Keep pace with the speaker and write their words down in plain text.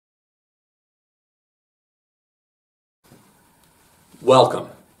Welcome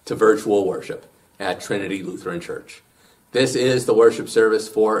to virtual worship at Trinity Lutheran Church. This is the worship service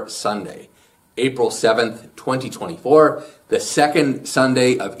for Sunday, April 7th, 2024, the second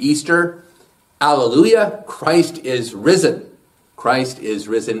Sunday of Easter. Alleluia, Christ is risen. Christ is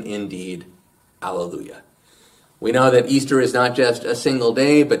risen indeed. Alleluia. We know that Easter is not just a single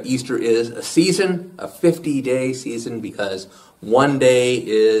day, but Easter is a season, a 50-day season, because one day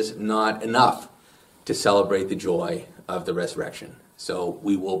is not enough to celebrate the joy of the resurrection. So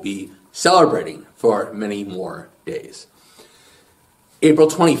we will be celebrating for many more days. April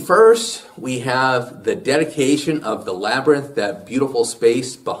 21st, we have the dedication of the Labyrinth, that beautiful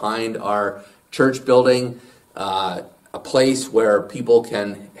space behind our church building, a place where people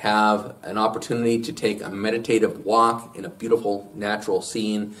can have an opportunity to take a meditative walk in a beautiful natural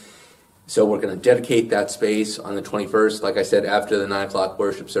scene. So we're going to dedicate that space on the 21st, like I said, after the 9 o'clock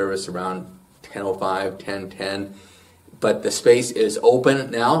worship service around 10:05, 10:10. But the space is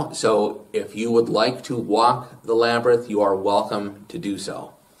open now, so if you would like to walk the Labyrinth, you are welcome to do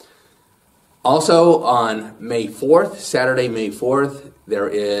so. Also on May 4th, Saturday, May 4th, there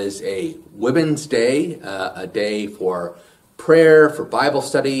is a Women's Day, a day for prayer, for Bible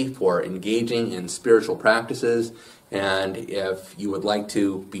study, for engaging in spiritual practices. And if you would like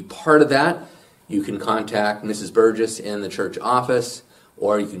to be part of that, you can contact Mrs. Burgess in the church office,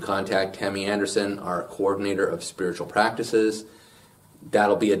 or you can contact Tammy Anderson, our coordinator of spiritual practices.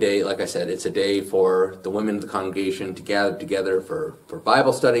 That'll be a day, like I said, it's a day for the women of the congregation to gather together for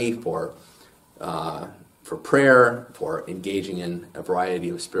Bible study, for prayer, for engaging in a variety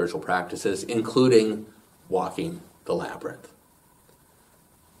of spiritual practices, including walking the Labyrinth.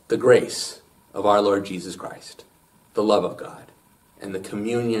 The grace of our Lord Jesus Christ, the love of God, and the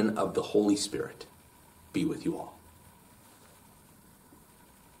communion of the Holy Spirit be with you all.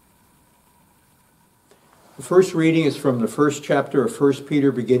 The first reading is from the first chapter of 1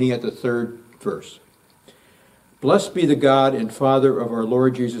 Peter, beginning at the 3rd verse. Blessed be the God and Father of our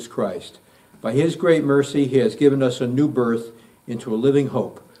Lord Jesus Christ. By his great mercy, he has given us a new birth into a living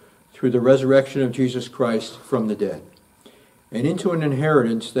hope through the resurrection of Jesus Christ from the dead, and into an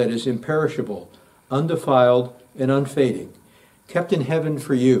inheritance that is imperishable, undefiled, and unfading, kept in heaven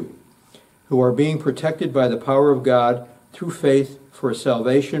for you, who are being protected by the power of God through faith for a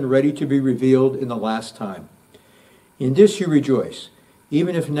salvation ready to be revealed in the last time. In this you rejoice,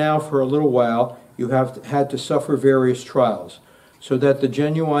 even if now for a little while you have had to suffer various trials, so that the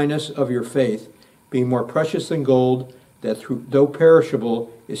genuineness of your faith, being more precious than gold, that though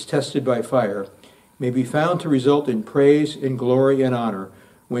perishable is tested by fire, may be found to result in praise and glory and honor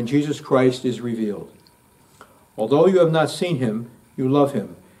when Jesus Christ is revealed. Although you have not seen him, you love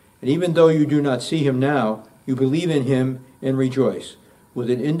him, and even though you do not see him now, you believe in him and rejoice with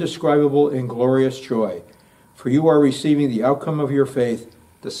an indescribable and glorious joy, for you are receiving the outcome of your faith,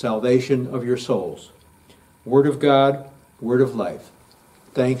 the salvation of your souls. Word of God, word of life.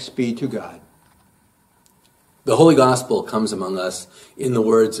 Thanks be to God. The Holy Gospel comes among us in the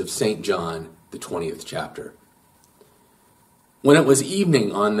words of St. John, the 20th chapter. When it was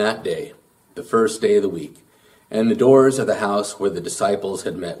evening on that day, the first day of the week, and the doors of the house where the disciples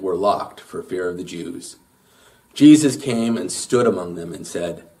had met were locked for fear of the Jews, Jesus came and stood among them and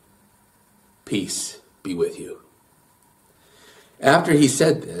said, "Peace be with you." After he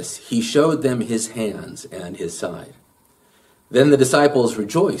said this, he showed them his hands and his side. Then the disciples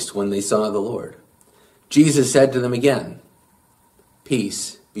rejoiced when they saw the Lord. Jesus said to them again,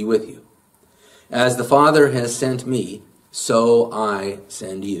 "Peace be with you. As the Father has sent me, so I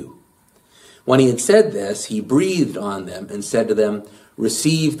send you." When he had said this, he breathed on them and said to them,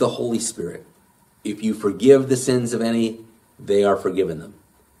 "Receive the Holy Spirit. If you forgive the sins of any, they are forgiven them.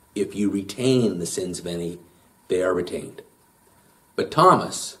 If you retain the sins of any, they are retained." But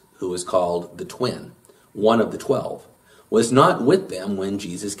Thomas, who was called the twin, one of the 12, was not with them when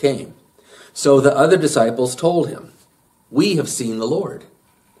Jesus came. So the other disciples told him, "We have seen the Lord."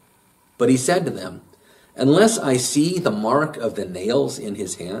 But he said to them, "Unless I see the mark of the nails in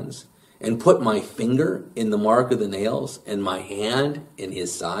his hands, and put my finger in the mark of the nails, and my hand in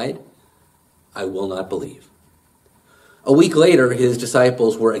his side, I will not believe." A week later, his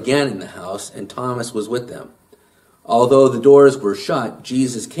disciples were again in the house, and Thomas was with them. Although the doors were shut,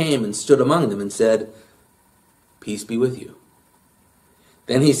 Jesus came and stood among them and said, "Peace be with you."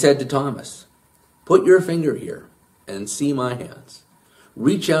 Then he said to Thomas, "Put your finger here and see my hands.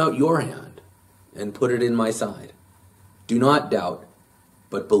 Reach out your hand and put it in my side. Do not doubt,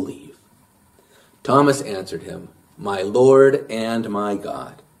 but believe." Thomas answered him, "My Lord and my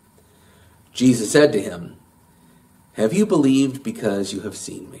God." Jesus said to him, "Have you believed because you have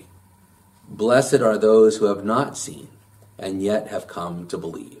seen me? Blessed are those who have not seen and yet have come to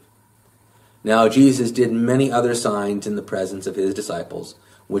believe. Now Jesus did many other signs in the presence of his disciples,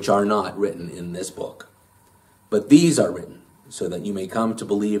 which are not written in this book. But these are written, so that you may come to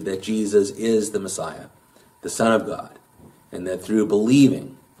believe that Jesus is the Messiah, the Son of God, and that through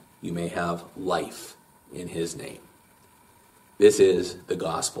believing you may have life in his name. This is the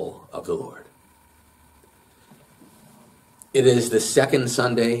gospel of the Lord. It is the second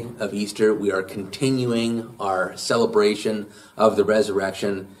Sunday of Easter. We are continuing our celebration of the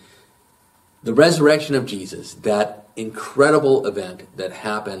resurrection. The resurrection of Jesus, that incredible event that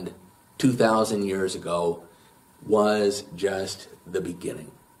happened 2,000 years ago, was just the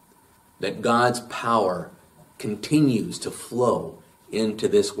beginning. That God's power continues to flow into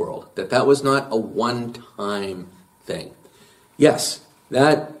this world. That was not a one-time thing. Yes,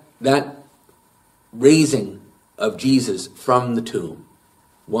 that raising of Jesus from the tomb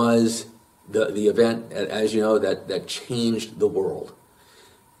was the event, as you know, that changed the world.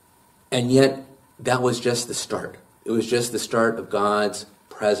 And yet, that was just the start. It was just the start of God's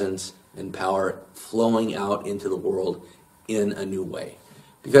presence and power flowing out into the world in a new way.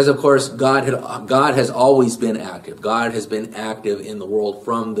 Because, of course, God has always been active. God has been active in the world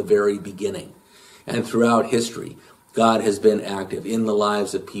from the very beginning. And throughout history, God has been active in the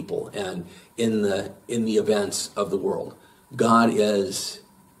lives of people and in the events of the world. God is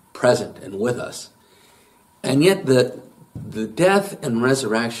present and with us. And yet the death and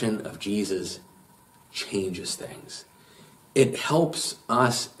resurrection of Jesus changes things. It helps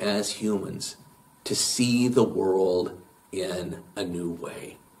us as humans to see the world in a new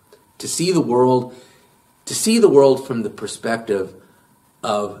way. To see the world from the perspective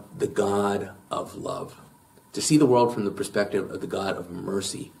of the God of love. To see the world from the perspective of the God of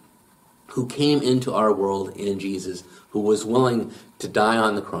mercy, who came into our world in Jesus, who was willing to die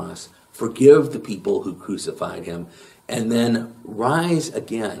on the cross, forgive the people who crucified him, and then rise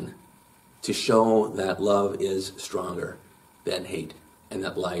again to show that love is stronger than hate, and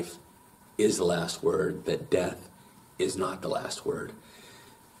that life is the last word, that death is not the last word.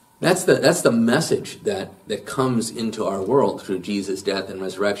 That's the message that comes into our world through Jesus' death and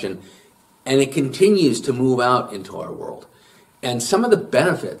resurrection, and it continues to move out into our world. And some of the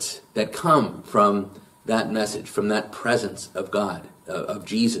benefits that come from that message, from that presence of God, of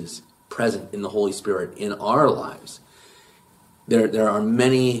Jesus present in the Holy Spirit in our lives, there are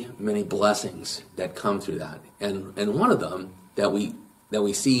many, many blessings that come through that. And one of them that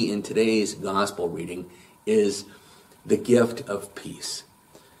we see in today's gospel reading is the gift of peace.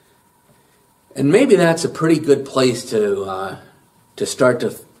 And maybe that's a pretty good place to start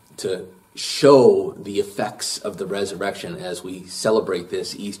to show the effects of the resurrection as we celebrate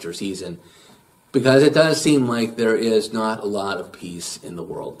this Easter season, because it does seem like there is not a lot of peace in the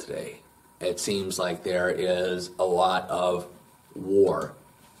world today. It seems like there is a lot of war.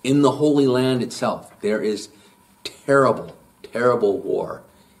 In the Holy Land itself, there is terrible, terrible war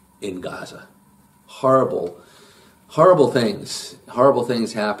in Gaza. Horrible things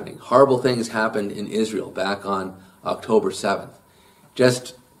happening. Horrible things happened in Israel back on October 7th.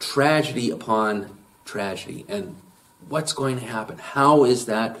 Just tragedy upon tragedy. And what's going to happen? How is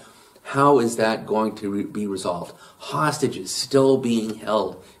that going to be resolved? Hostages still being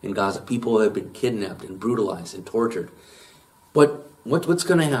held in Gaza. People have been kidnapped and brutalized and tortured. What's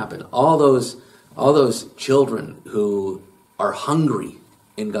going to happen? All those children who are hungry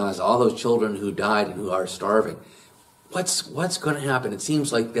in Gaza, all those children who died and who are starving. What's going to happen? It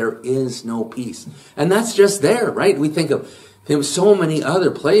seems like there is no peace. And that's just there, right? We think of so many other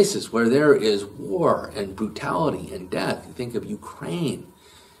places where there is war and brutality and death. You think of Ukraine.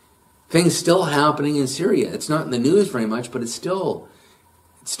 Things still happening in Syria. It's not in the news very much, but it's still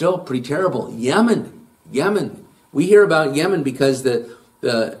pretty terrible. Yemen. We hear about Yemen because the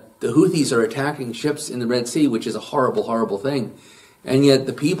Houthis are attacking ships in the Red Sea, which is a horrible, horrible thing. And yet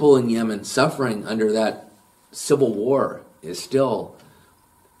the people in Yemen suffering under that civil war is still,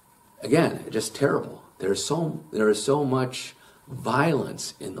 again, just terrible. There is so much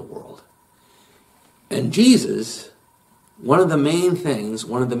violence in the world. And Jesus, one of the main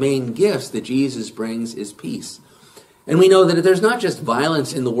gifts that Jesus brings is peace. And we know that there's not just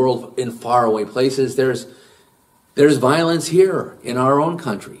violence in the world in faraway places. There's violence here in our own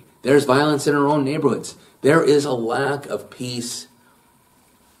country. There's violence in our own neighborhoods. There is a lack of peace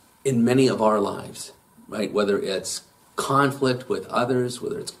in many of our lives, right? Whether it's conflict with others,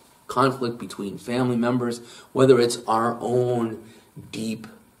 whether it's conflict between family members, whether it's our own deep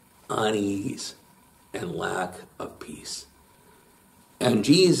unease and lack of peace. And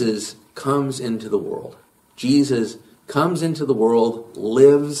Jesus comes into the world. Jesus comes into the world,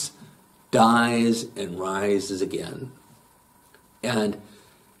 lives, dies, and rises again And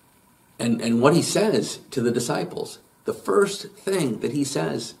what he says to the disciples, the first thing that he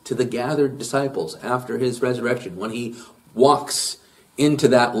says to the gathered disciples after his resurrection, when he walks into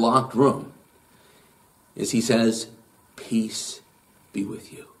that locked room, is he says, peace be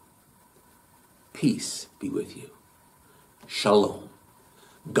with you. Peace be with you. Shalom.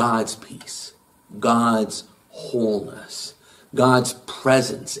 God's peace. God's wholeness. God's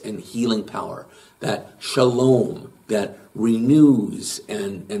presence and healing power. That shalom that renews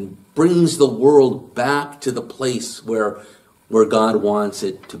and brings the world back to the place where God wants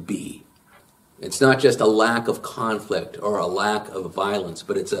it to be. It's not just a lack of conflict or a lack of violence,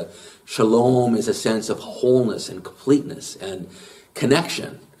 but it's a shalom is a sense of wholeness and completeness and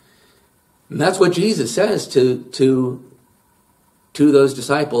connection. And that's what Jesus says to those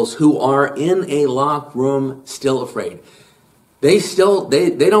disciples who are in a locked room still afraid. They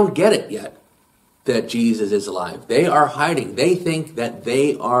don't get it yet that Jesus is alive. They are hiding. They think that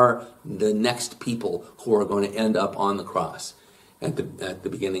they are the next people who are going to end up on the cross at the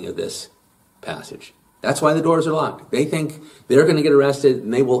beginning of this passage. That's why the doors are locked. They think they're going to get arrested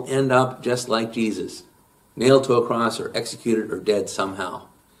and they will end up just like Jesus, nailed to a cross or executed or dead somehow.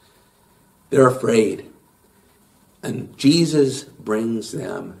 They're afraid. And Jesus brings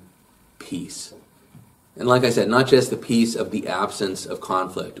them peace. And like I said, not just the peace of the absence of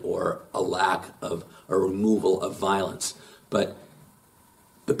conflict or a lack of a removal of violence, but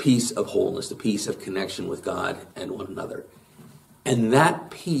the peace of wholeness, the peace of connection with God and one another. And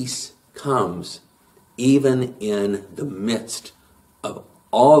that peace comes even in the midst of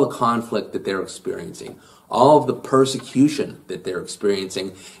all the conflict that they're experiencing, all of the persecution that they're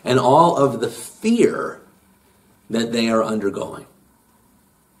experiencing, and all of the fear that they are undergoing.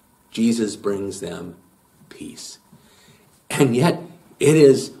 Jesus brings them peace. And yet it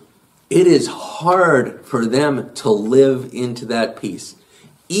is hard for them to live into that peace,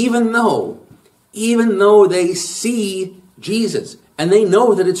 even though they see Jesus and they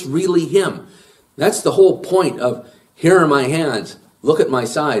know that it's really him. That's the whole point of, here are my hands, look at my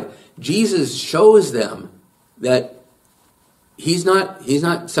side. Jesus shows them that he's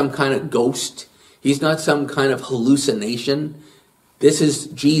not some kind of ghost. He's not some kind of hallucination. This is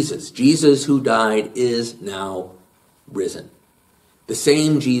Jesus. Jesus who died is now risen. The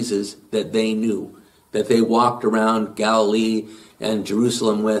same Jesus that they knew, that they walked around Galilee and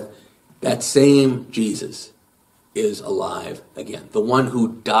Jerusalem with, that same Jesus is alive again. The one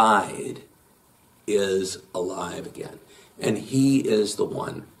who died is alive again. And he is the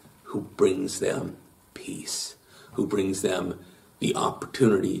one who brings them peace, who brings them the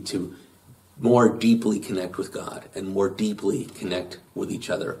opportunity to more deeply connect with God and more deeply connect with each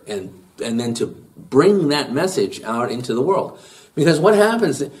other, and then to bring that message out into the world. Because what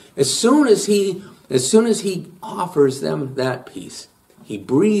happens as soon as he offers them that peace, he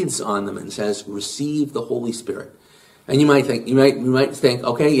breathes on them and says, receive the Holy Spirit. And you might think,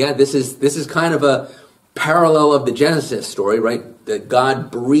 okay, yeah, this is kind of a parallel of the Genesis story, right? That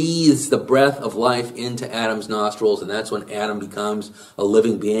God breathes the breath of life into Adam's nostrils, and that's when Adam becomes a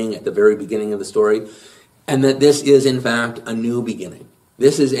living being at the very beginning of the story. And that this is, in fact, a new beginning.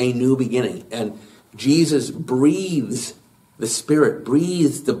 This is a new beginning. And Jesus breathes, the Spirit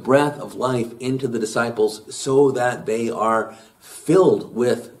breathes the breath of life into the disciples so that they are filled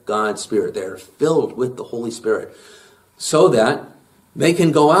with God's Spirit. They are filled with the Holy Spirit so that they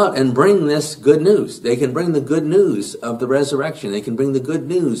can go out and bring this good news. They can bring the good news of the resurrection. They can bring the good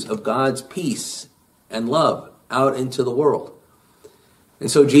news of God's peace and love out into the world.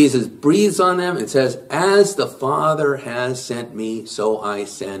 And so Jesus breathes on them and says, as the Father has sent me, so I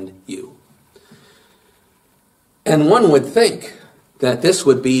send you. And one would think that this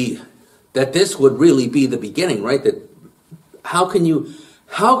would really be the beginning, right? That how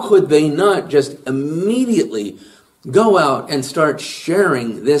could they not just immediately go out and start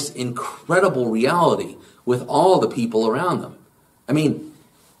sharing this incredible reality with all the people around them? I mean,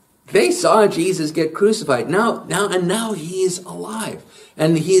 they saw Jesus get crucified. Now he's alive.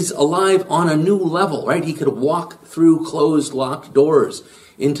 And he's alive on a new level, right? He could walk through closed, locked doors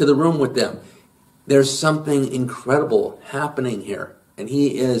into the room with them. There's something incredible happening here. And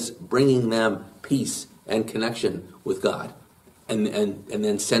he is bringing them peace and connection with God. And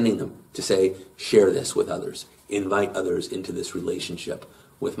then sending them to say, share this with others. Invite others into this relationship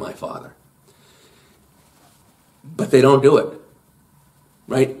with my Father. But they don't do it,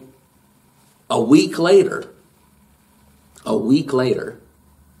 right? A week later,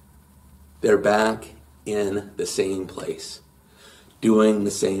 they're back in the same place, doing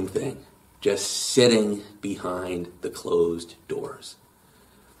the same thing, just sitting behind the closed doors.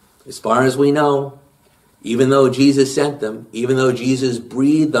 As far as we know, Even though Jesus sent them, even though Jesus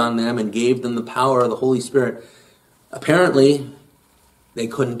breathed on them and gave them the power of the Holy Spirit, apparently they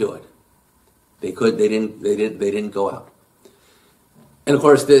couldn't do it. They didn't go out. And of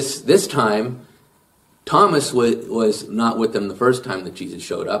course, this time, Thomas was not with them the first time that Jesus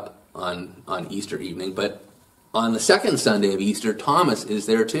showed up on Easter evening, but on the second Sunday of Easter, Thomas is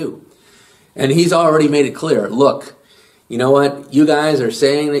there too. And he's already made it clear, look, you know what? You guys are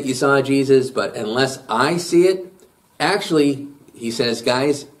saying that you saw Jesus, but unless I see it, actually, he says,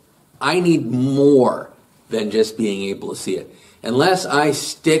 guys, I need more than just being able to see it. Unless I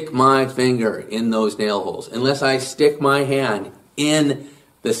stick my finger in those nail holes, unless I stick my hand in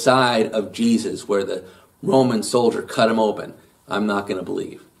the side of Jesus where the Roman soldier cut him open, I'm not going to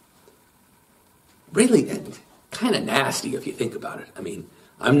believe. Really, kind of nasty if you think about it. I mean,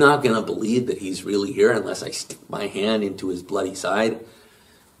 I'm not going to believe that he's really here unless I stick my hand into his bloody side.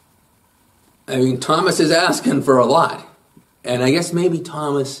 I mean, Thomas is asking for a lot. And I guess maybe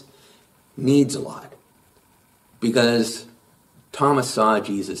Thomas needs a lot. Because Thomas saw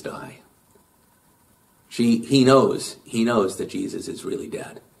Jesus die. He knows that Jesus is really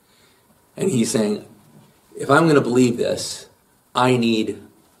dead. And he's saying, if I'm going to believe this, I need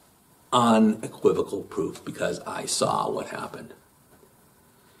unequivocal proof because I saw what happened.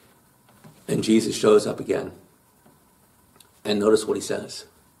 And Jesus shows up again. And notice what he says.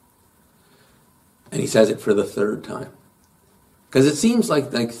 And he says it for the third time. Because it seems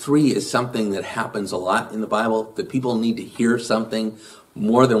like 3 is something that happens a lot in the Bible, that people need to hear something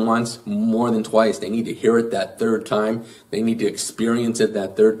more than once, more than twice. They need to hear it that third time. They need to experience it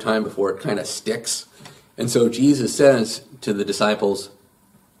that third time before it kind of sticks. And so Jesus says to the disciples,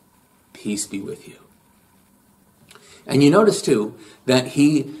 peace be with you. And you notice too that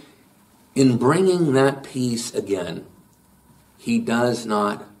he, in bringing that peace again, he does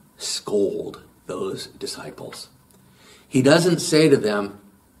not scold those disciples. He doesn't say to them,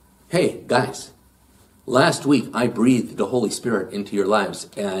 hey, guys, last week I breathed the Holy Spirit into your lives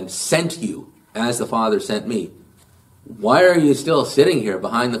and sent you as the Father sent me. Why are you still sitting here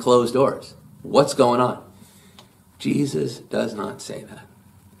behind the closed doors? What's going on? Jesus does not say that.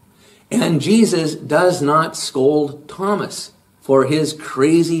 And Jesus does not scold Thomas for his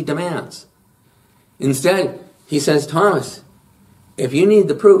crazy demands. Instead, he says, Thomas, if you need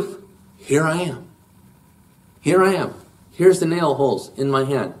the proof, here I am. Here I am. Here's the nail holes in my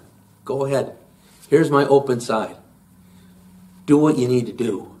hand. Go ahead. Here's my open side. Do what you need to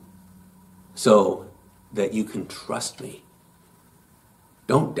do so that you can trust me.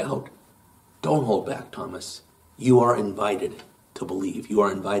 Don't doubt. Don't hold back, Thomas. You are invited to believe. You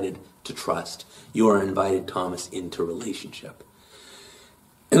are invited to trust. You are invited, Thomas, into relationship.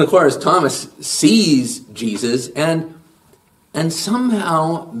 And of course, Thomas sees Jesus, and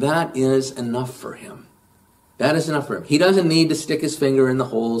somehow that is enough for him. That is enough for him. He doesn't need to stick his finger in the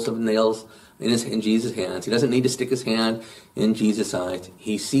holes of nails in Jesus' hands. He doesn't need to stick his hand in Jesus' eyes.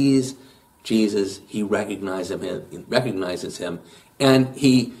 He sees Jesus. He recognizes him, and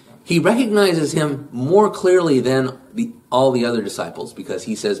he recognizes him more clearly than all the other disciples because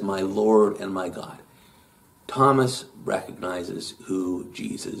he says, "My Lord and my God." Thomas recognizes who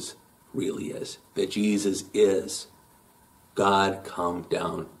Jesus really is. That Jesus is God come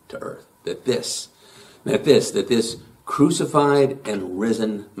down to earth. That this crucified and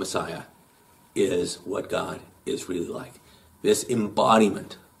risen Messiah is what God is really like. This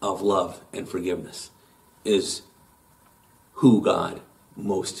embodiment of love and forgiveness is who God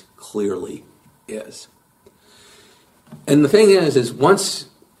most clearly is. And the thing is once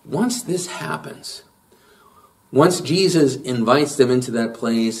this happens, once Jesus invites them into that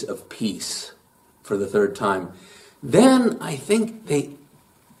place of peace for the third time, then I think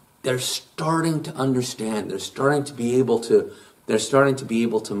they're starting to understand. They're starting to be able to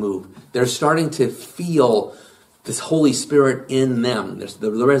move. They're starting to feel this Holy Spirit in them. There's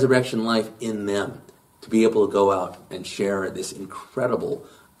the resurrection life in them to be able to go out and share this incredible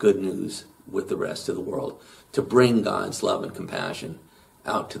good news with the rest of the world, to bring God's love and compassion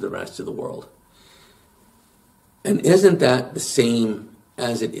out to the rest of the world. And isn't that the same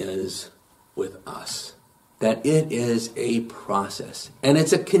as it is with us? That it is a process, and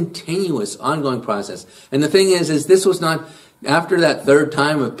it's a continuous, ongoing process. And the thing is this was not, after that third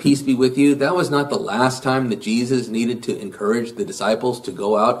time of peace be with you, that was not the last time that Jesus needed to encourage the disciples to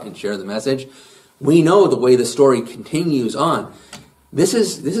go out and share the message. We know the way the story continues on. This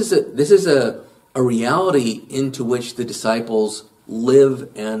is a reality into which the disciples live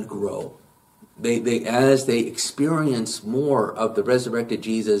and grow. They as they experience more of the resurrected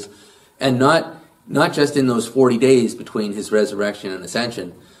Jesus, and not just in those 40 days between his resurrection and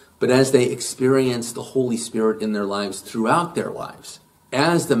ascension, but as they experience the Holy Spirit in their lives throughout their lives,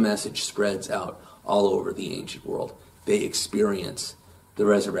 as the message spreads out all over the ancient world, they experience the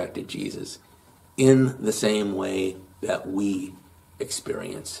resurrected Jesus in the same way that we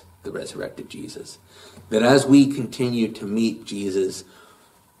experience the resurrected Jesus. That as we continue to meet Jesus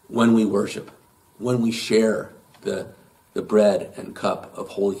when we worship, when we share the bread and cup of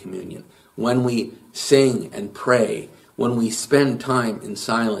Holy Communion, when we sing and pray, when we spend time in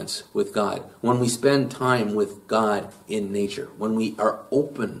silence with God, when we spend time with God in nature, when we are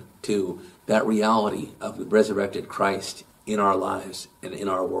open to that reality of the resurrected Christ in our lives and in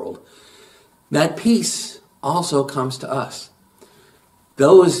our world, that peace also comes to us.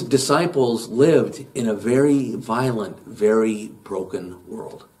 Those disciples lived in a very violent, very broken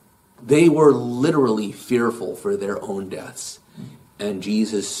world. They were literally fearful for their own deaths, and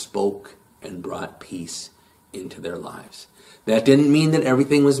Jesus spoke and brought peace into their lives. That didn't mean that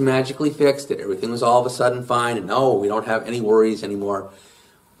everything was magically fixed, that everything was all of a sudden fine, and no, we don't have any worries anymore.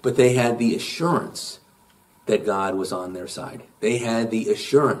 But they had the assurance that God was on their side. They had the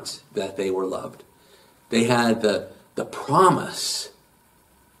assurance that they were loved. They had the promise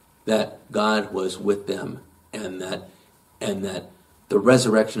that God was with them, and that the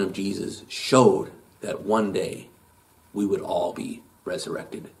resurrection of Jesus showed that one day we would all be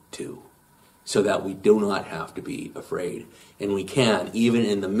resurrected too, so that we do not have to be afraid. And we can, even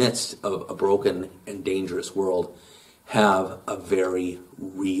in the midst of a broken and dangerous world, have a very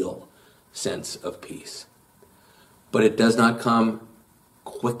real sense of peace. But it does not come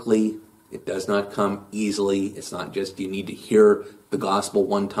quickly. It does not come easily. It's not just you need to hear the gospel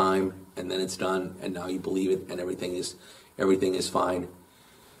one time and then it's done and now you believe it and everything is fine.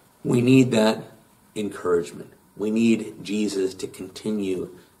 We need that encouragement. We need Jesus to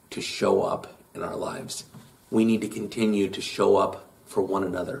continue to show up in our lives. We need to continue to show up for one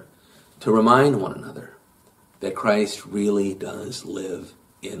another, to remind one another that Christ really does live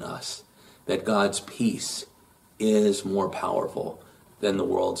in us, that God's peace is more powerful than the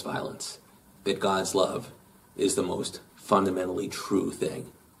world's violence, that God's love is the most fundamentally true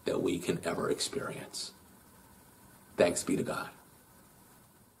thing that we can ever experience. Thanks be to God.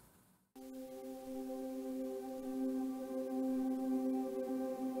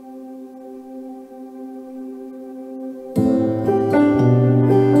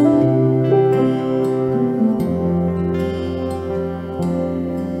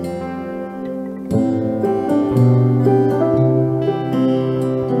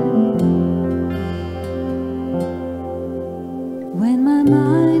 When my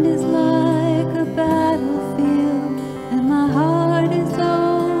mind is like a battlefield and my heart is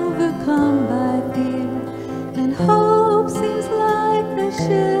overcome by fear, and hope seems like a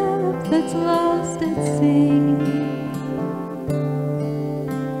ship that's lost at sea,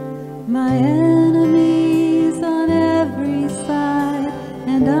 my enemies on every side,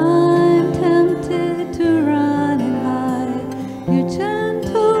 and I'm tempted to run and hide. Your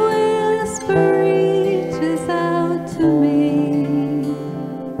gentle whisper reaches out to me.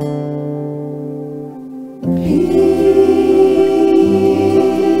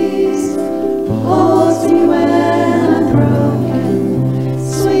 Peace holds me when I'm broken,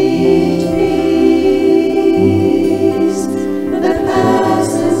 sweet peace that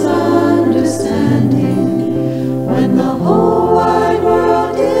passes understanding. When the whole wide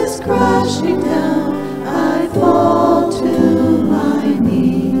world is crashing down, I fall to my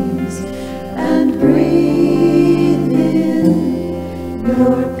knees and breathe in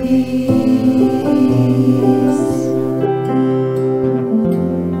your peace.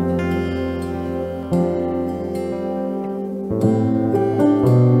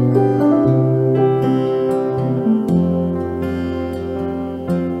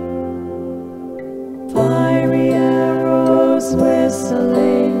 Fiery arrows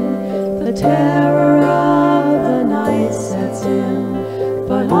whistling, the terror of the night sets in,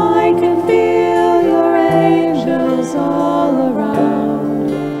 but I can feel your angels all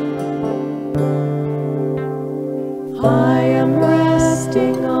around. I am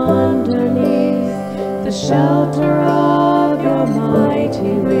resting underneath the shelter of your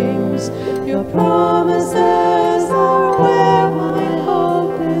mighty wings. Your promises are where my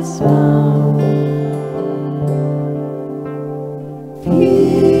hope is found. Peace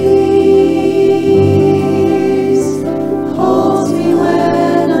holds me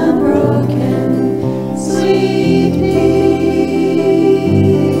when I'm broken, sweet peace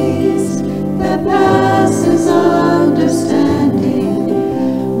that passes understanding.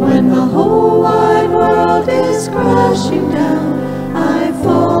 When the whole wide world is crashing down, I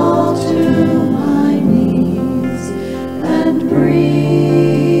fall to my knees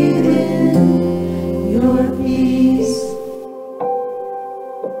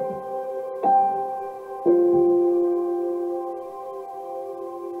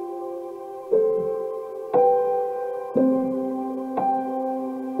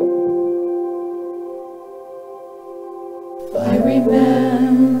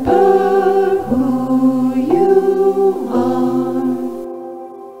remember who you are.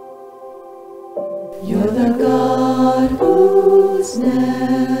 You're the God who's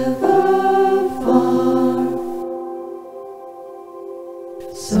never far.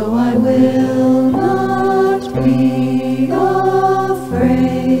 So I will not be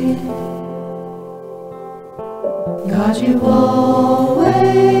afraid. God, you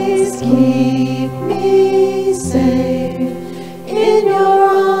always keep me safe in your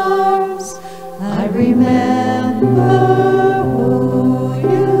arms. I remember who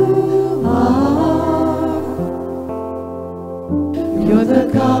you are. You're the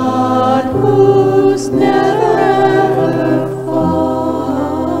God who's never ever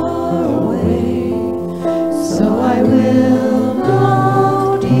far away. So I will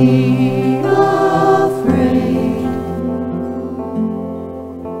not be afraid.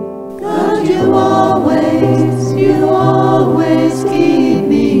 God, you always keep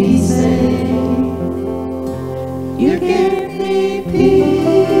me safe. You give me peace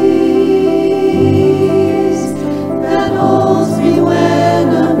that holds me when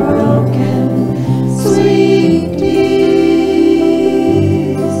I'm broken. Sweet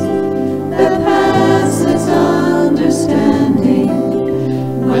peace that passes understanding.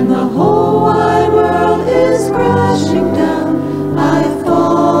 When the whole wide world is crashing down, I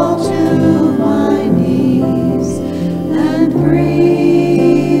fall to my knees and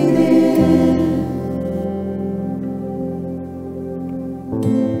breathe in.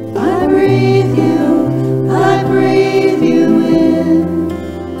 I breathe you in.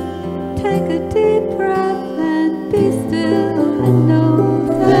 Take a deep breath and be still and know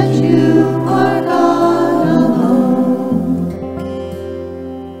that you are God alone.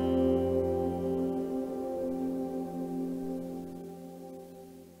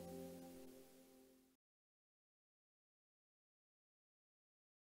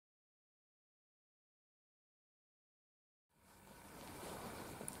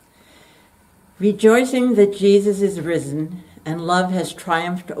 Rejoicing that Jesus is risen and love has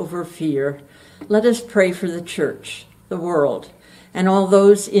triumphed over fear, let us pray for the church, the world, and all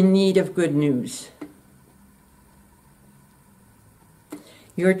those in need of good news.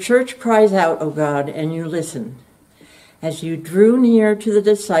 Your church cries out, O God, and you listen. As you drew near to the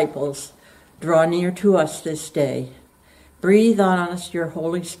disciples, draw near to us this day. Breathe on us your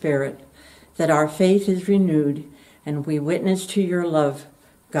Holy Spirit, that our faith is renewed and we witness to your love,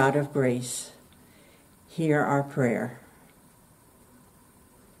 God of grace. Hear our prayer.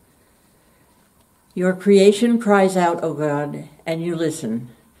 Your creation cries out, O God, and you listen.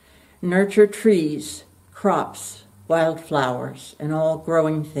 Nurture trees, crops, wildflowers, and all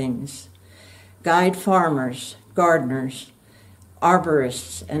growing things. Guide farmers, gardeners,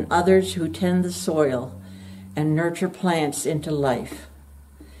 arborists, and others who tend the soil and nurture plants into life.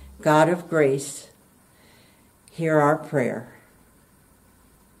 God of grace, hear our prayer.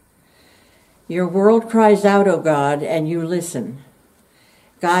 Your world cries out, O God, and you listen.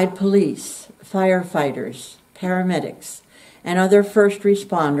 Guide police, firefighters, paramedics, and other first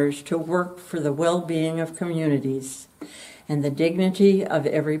responders to work for the well-being of communities and the dignity of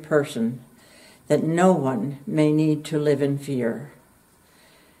every person, that no one may need to live in fear.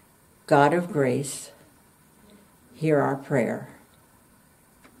 God of grace, hear our prayer.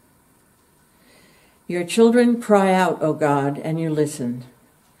 Your children cry out, O God, and you listen.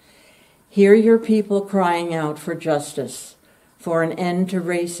 Hear your people crying out for justice, for an end to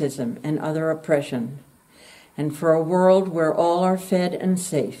racism and other oppression, and for a world where all are fed and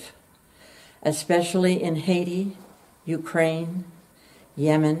safe, especially in Haiti, Ukraine,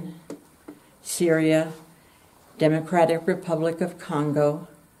 Yemen, Syria, Democratic Republic of Congo,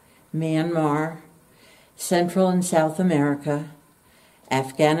 Myanmar, Central and South America,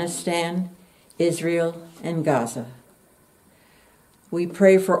 Afghanistan, Israel, and Gaza. We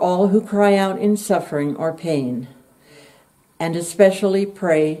pray for all who cry out in suffering or pain, and especially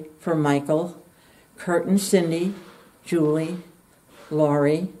pray for Michael, Kurt and Cindy, Julie,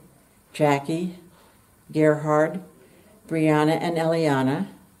 Laurie, Jackie, Gerhard, Brianna and Eliana,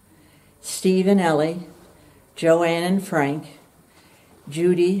 Steve and Ellie, Joanne and Frank,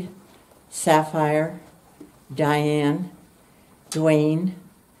 Judy, Sapphire, Diane, Dwayne,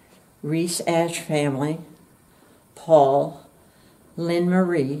 Reese Ash family, Paul, Lynn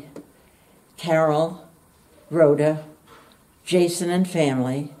Marie, Carol, Rhoda, Jason and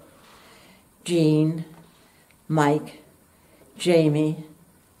family, Jean, Mike, Jamie,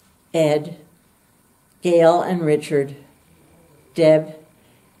 Ed, Gail and Richard, Deb,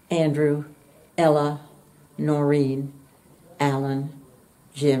 Andrew, Ella, Noreen, Alan,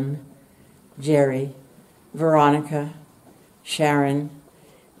 Jim, Jerry, Veronica, Sharon,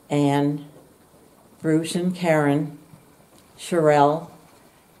 Anne, Bruce and Karen, Sherelle,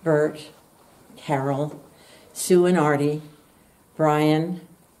 Bert, Carol, Sue and Artie, Brian,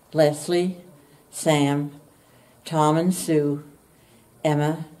 Leslie, Sam, Tom and Sue,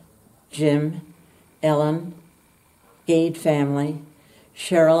 Emma, Jim, Ellen, Gade family,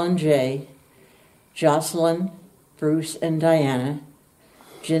 Cheryl and Jay, Jocelyn, Bruce and Diana,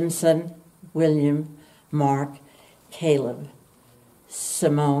 Jinson, William, Mark, Caleb,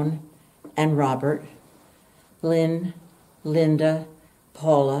 Simone and Robert, Lynn, Linda,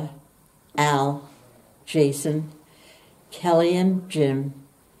 Paula, Al, Jason, Kelly and Jim,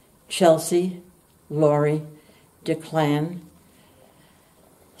 Chelsea, Lori, Declan,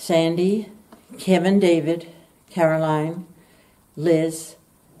 Sandy, Kim and David, Caroline, Liz,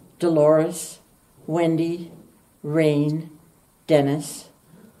 Dolores, Wendy, Rain, Dennis,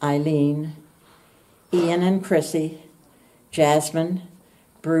 Eileen, Ian and Chrissy, Jasmine,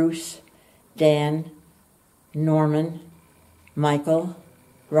 Bruce, Dan, Norman, Michael,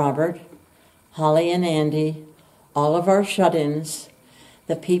 Robert, Holly and Andy, all of our shut-ins,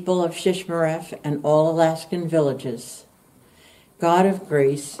 the people of Shishmaref and all Alaskan villages. God of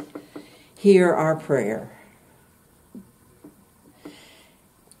grace, hear our prayer.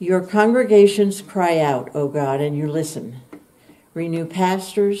 Your congregations cry out, O God, and you listen. Renew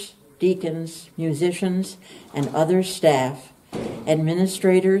pastors, deacons, musicians, and other staff,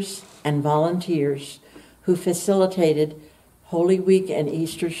 administrators, and volunteers who facilitated Holy Week and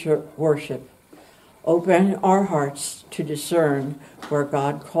Easter worship. Open our hearts to discern where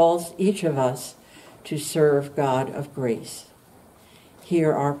God calls each of us to serve God of grace.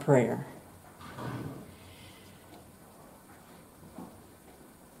 Hear our prayer.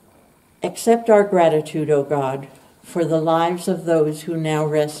 Accept our gratitude, O God, for the lives of those who now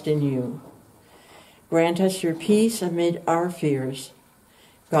rest in you. Grant us your peace amid our fears.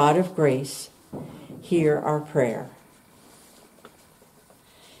 God of grace, hear our prayer.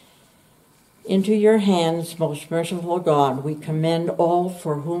 Into your hands, most merciful God, we commend all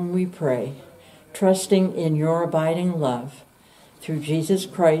for whom we pray, trusting in your abiding love, through Jesus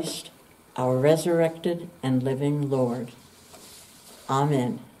Christ, our resurrected and living Lord.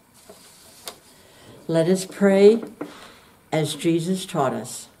 Amen. Let us pray as Jesus taught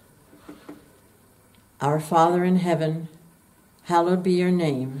us. Our Father in heaven, hallowed be your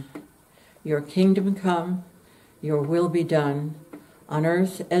name. Your kingdom come, your will be done, on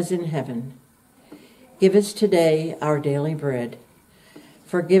earth as in heaven. Give us today our daily bread.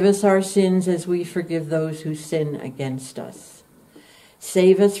 Forgive us our sins as we forgive those who sin against us.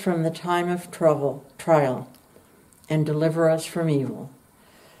 Save us from the time of trial, and deliver us from evil.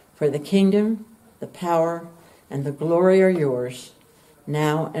 For the kingdom, the power, and the glory are yours,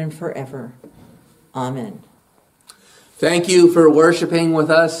 now and forever. Amen. Thank you for worshiping with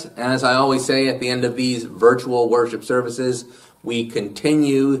us. As I always say at the end of these virtual worship services, we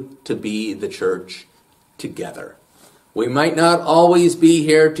continue to be the church together. We might not always be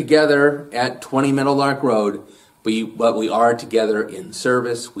here together at 20 Meadowlark Road, but we are together in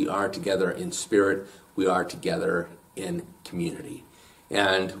service, we are together in spirit, we are together in community.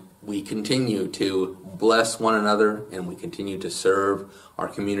 And we continue to bless one another, and we continue to serve our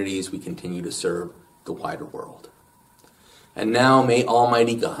communities, we continue to serve the wider world. And now may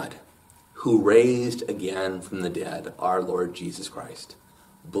Almighty God, who raised again from the dead our Lord Jesus Christ,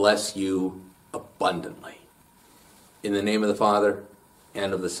 bless you abundantly. In the name of the Father,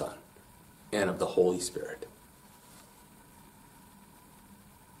 and of the Son, and of the Holy Spirit.